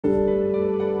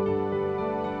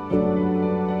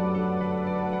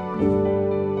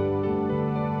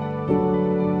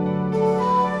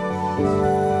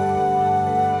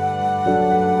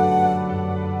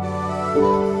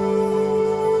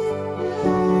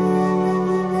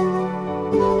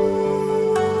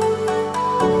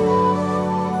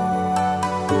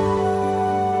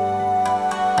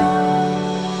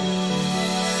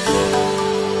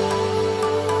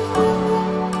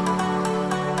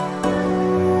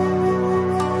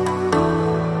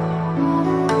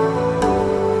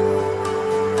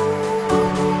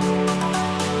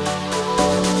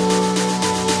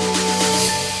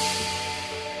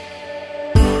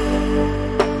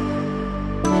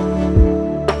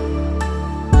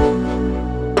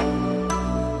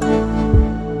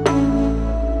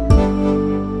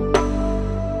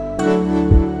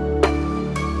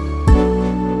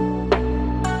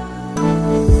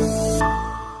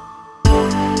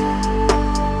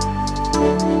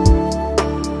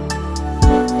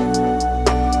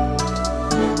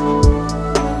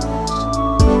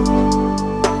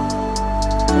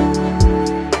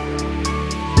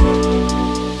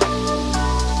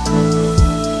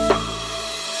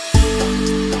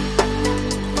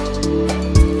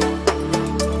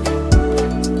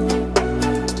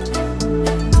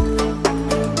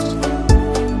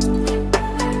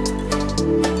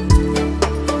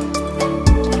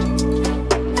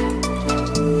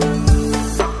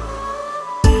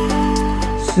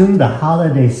Soon the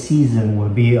holiday season will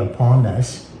be upon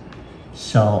us,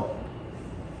 so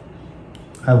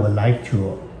I would like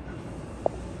to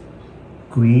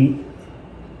greet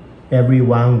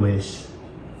everyone with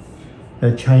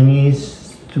the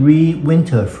Chinese 3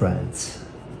 winter friends.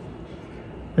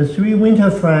 The 3 winter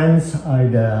friends are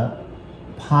the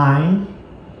pine,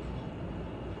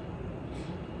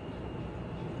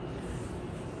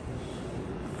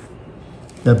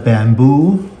 the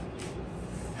bamboo,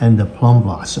 and the plum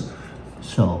blossom.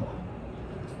 So,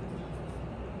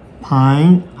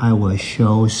 pine, I will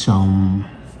show some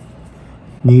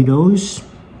needles.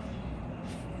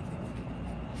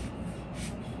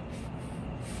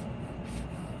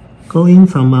 Going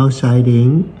from outside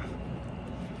in,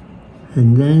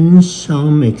 and then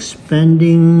some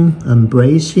expanding,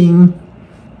 embracing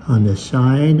on the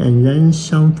side, and then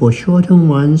some foreshortened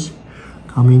ones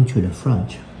coming to the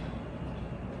front.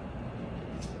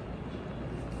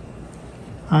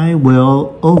 I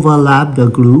will overlap the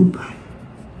group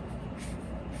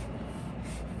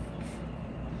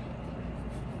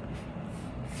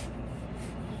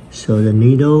so the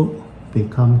needle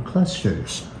become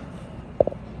clusters.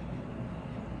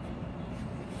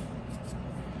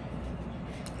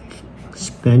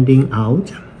 Expanding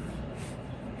out.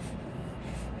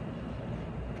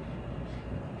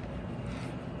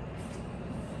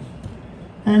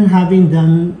 And having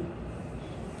done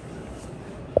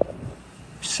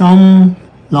some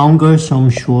longer, some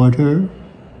shorter,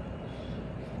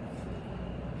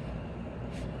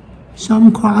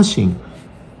 some crossing.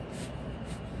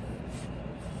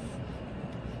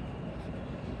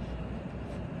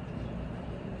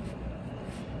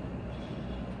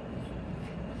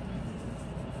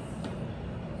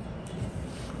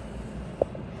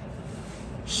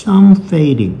 Some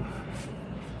fading.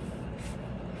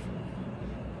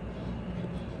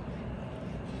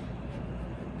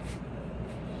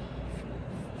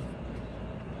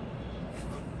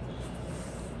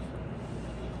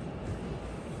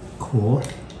 Cool.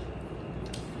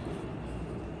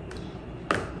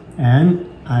 And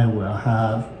I will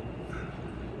have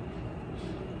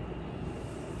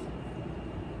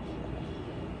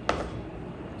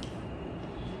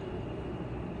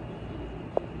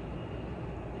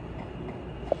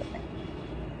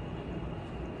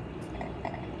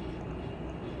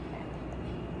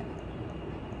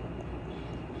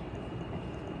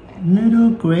little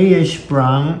grayish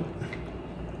brown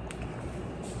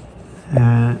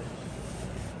and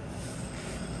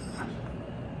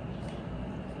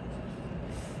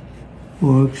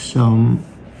work some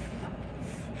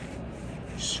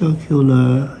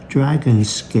circular dragon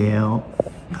scale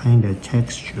kind of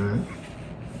texture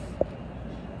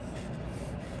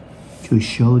to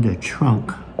show the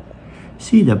trunk.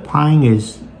 See, the pine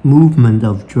is movement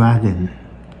of dragon,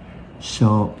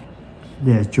 so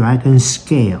there's dragon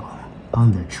scale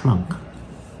on the trunk.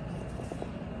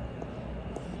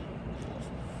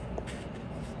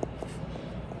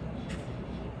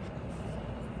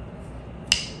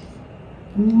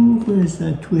 Ooh, where's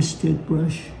that twisted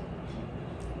brush?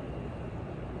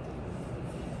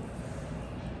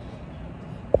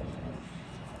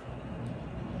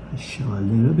 I show a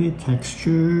little bit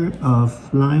texture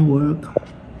of line work.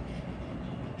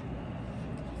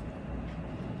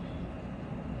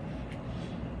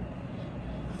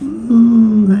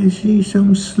 Ooh, I see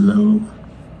some slow.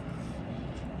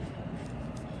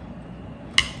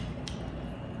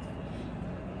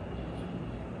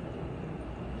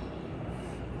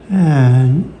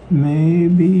 And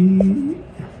maybe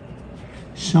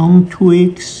some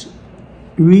twigs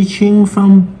reaching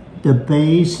from the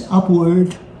base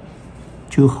upward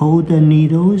to hold the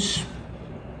needles.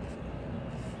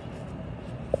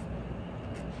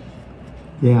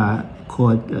 They are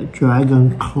called the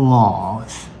dragon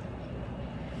claws.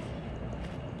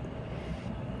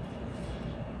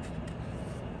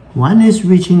 One is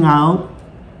reaching out,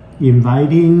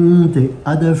 inviting the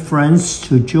other friends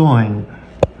to join.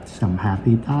 Some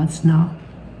happy thoughts now.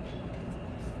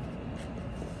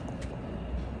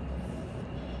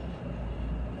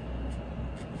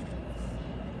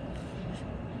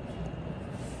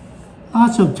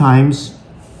 Lots of times,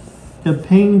 the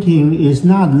painting is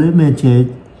not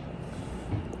limited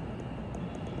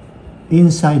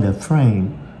inside the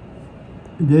frame.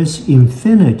 There's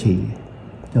infinity,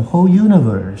 the whole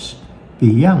universe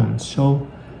beyond. So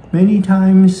many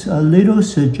times, a little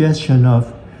suggestion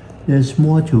of there's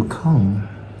more to come.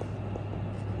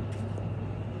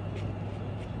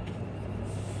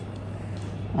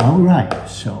 All right,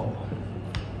 so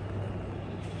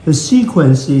the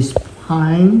sequence is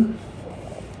pine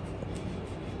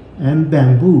and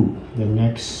bamboo, the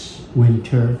next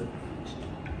winter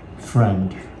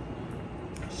friend.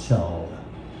 So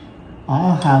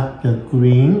I'll have the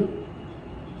green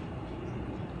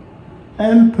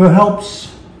and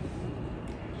perhaps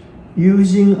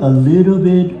using a little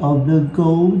bit of the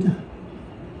gold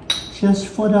just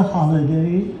for the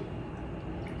holiday.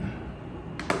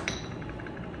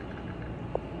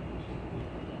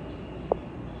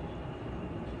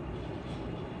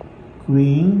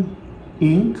 Green,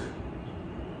 ink,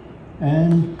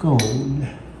 and gold.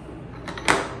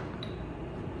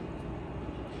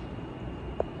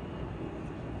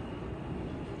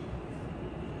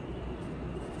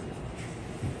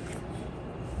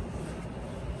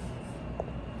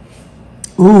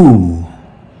 Ooh.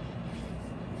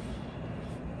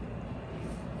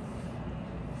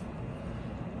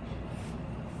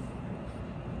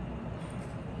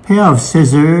 Pair of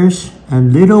scissors,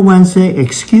 and little one say,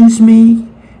 "Excuse me,"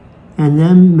 and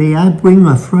then, "May I bring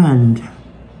a friend?"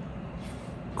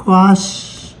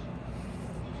 Cross,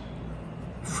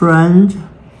 friend,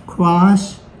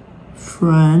 cross,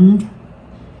 friend.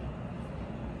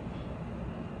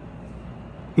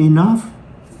 Enough?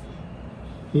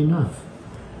 Enough.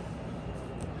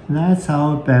 That's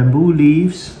our bamboo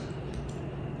leaves.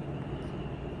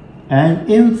 And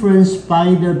influenced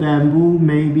by the bamboo,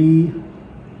 maybe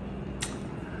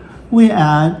we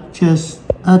add just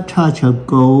a touch of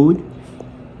gold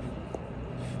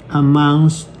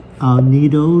amongst our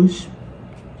needles.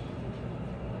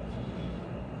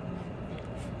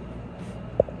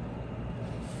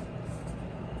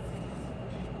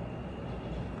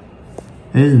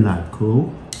 Isn't that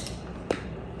cool?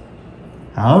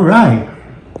 All right.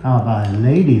 How about a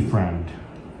lady friend?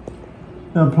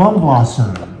 The plum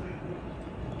blossom,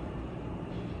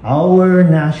 our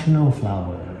national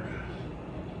flower.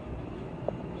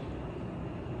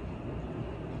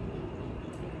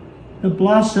 The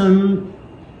blossom,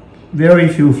 very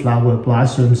few flower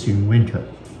blossoms in winter.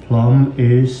 Plum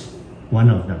is one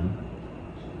of them.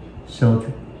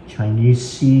 So Chinese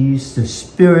sees the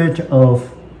spirit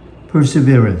of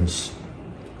perseverance.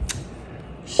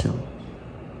 So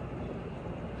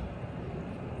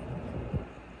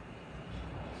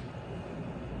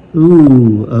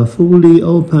ooh, a fully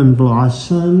open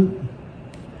blossom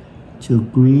to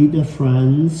greet the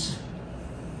friends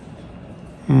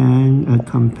and a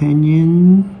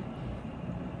companion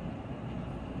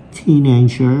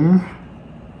teenager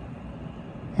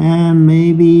and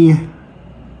maybe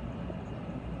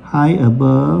high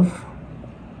above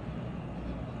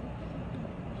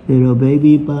little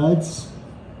baby buds.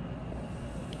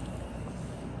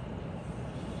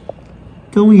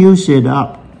 Don't use it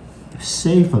up.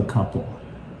 Save a couple.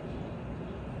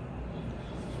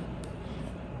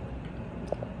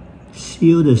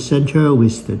 Seal the center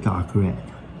with the dark red.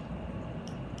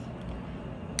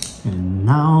 And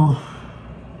now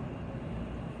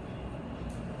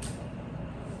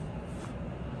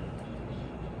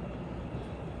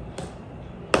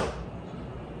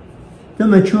the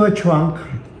mature trunk,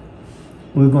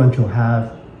 we're going to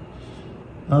have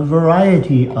a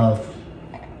variety of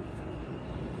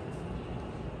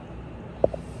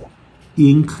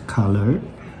ink color.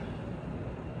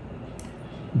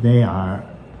 They are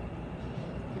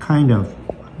kind of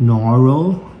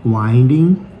narrow,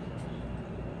 winding.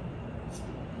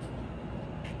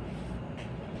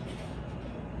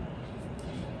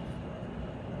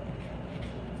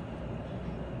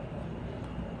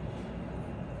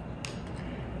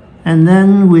 And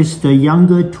then with the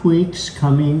younger twigs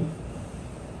coming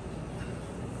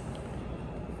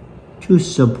to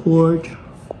support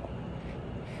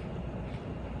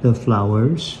the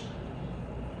flowers.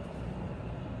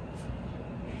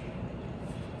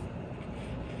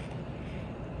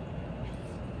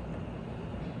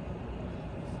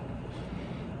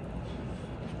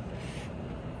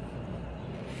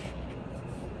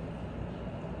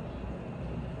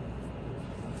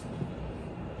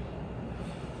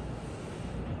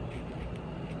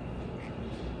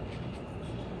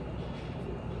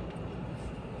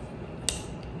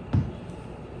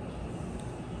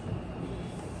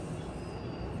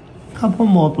 Couple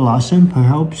more blossom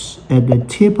perhaps at the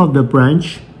tip of the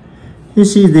branch. You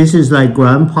see, this is like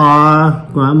grandpa,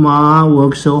 grandma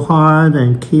work so hard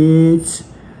and kids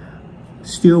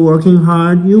still working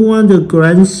hard. You want the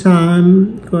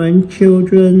grandson,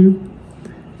 grandchildren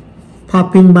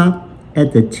popping up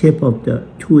at the tip of the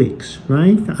twigs,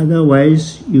 right?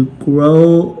 Otherwise, you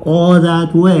grow all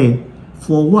that way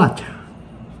for what?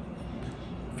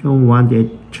 Don't want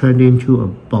it turned into a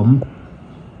bump.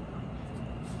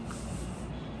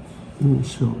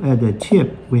 So at the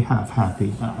tip, we have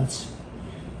happy dots.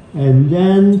 And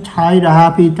then tie the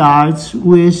happy dots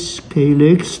with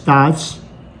calyx dots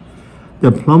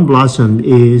The plum blossom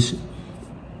is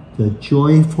the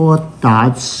joyful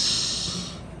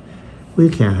dots. We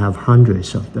can have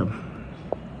hundreds of them.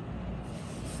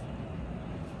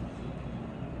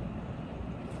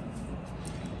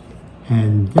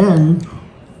 And then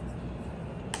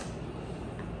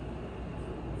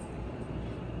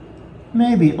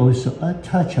maybe also a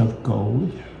touch of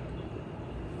gold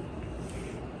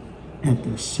at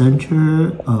the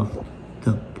center of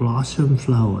the blossom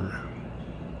flower.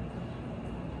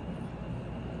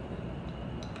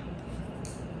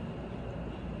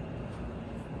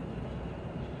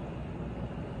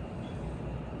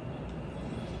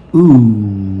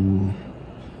 Ooh,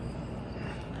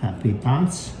 happy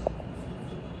thoughts.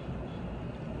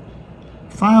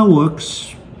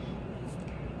 Fireworks.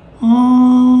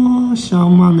 Oh,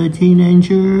 some on the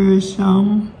teenager,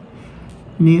 some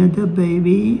near the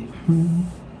baby.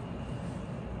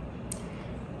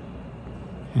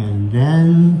 And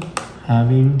then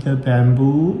having the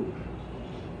bamboo.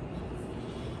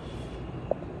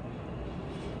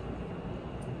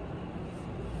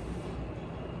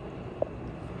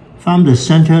 From the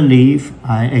center leaf,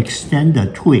 I extend the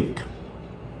twig.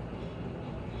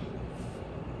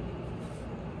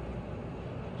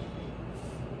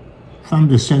 From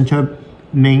the center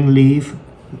main leaf,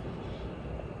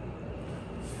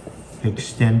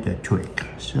 extend the twig.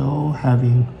 So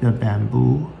having the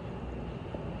bamboo.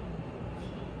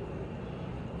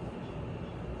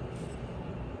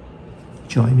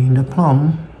 Joining the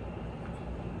plum.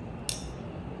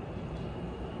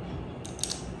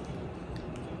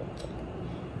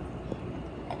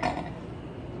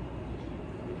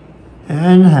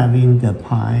 And having the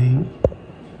pine.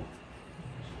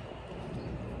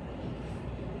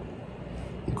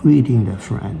 Greeting the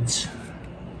friends.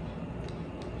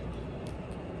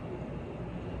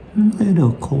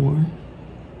 Little corn.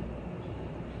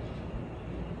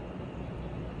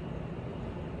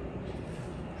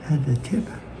 At the tip.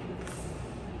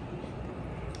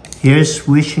 Here's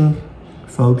wishing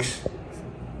folks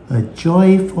a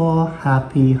joyful,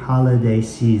 happy holiday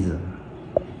season.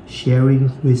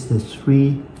 Sharing with the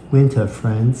 3 winter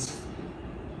friends,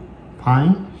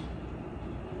 pine,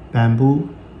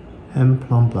 bamboo, and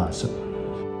plum blossom.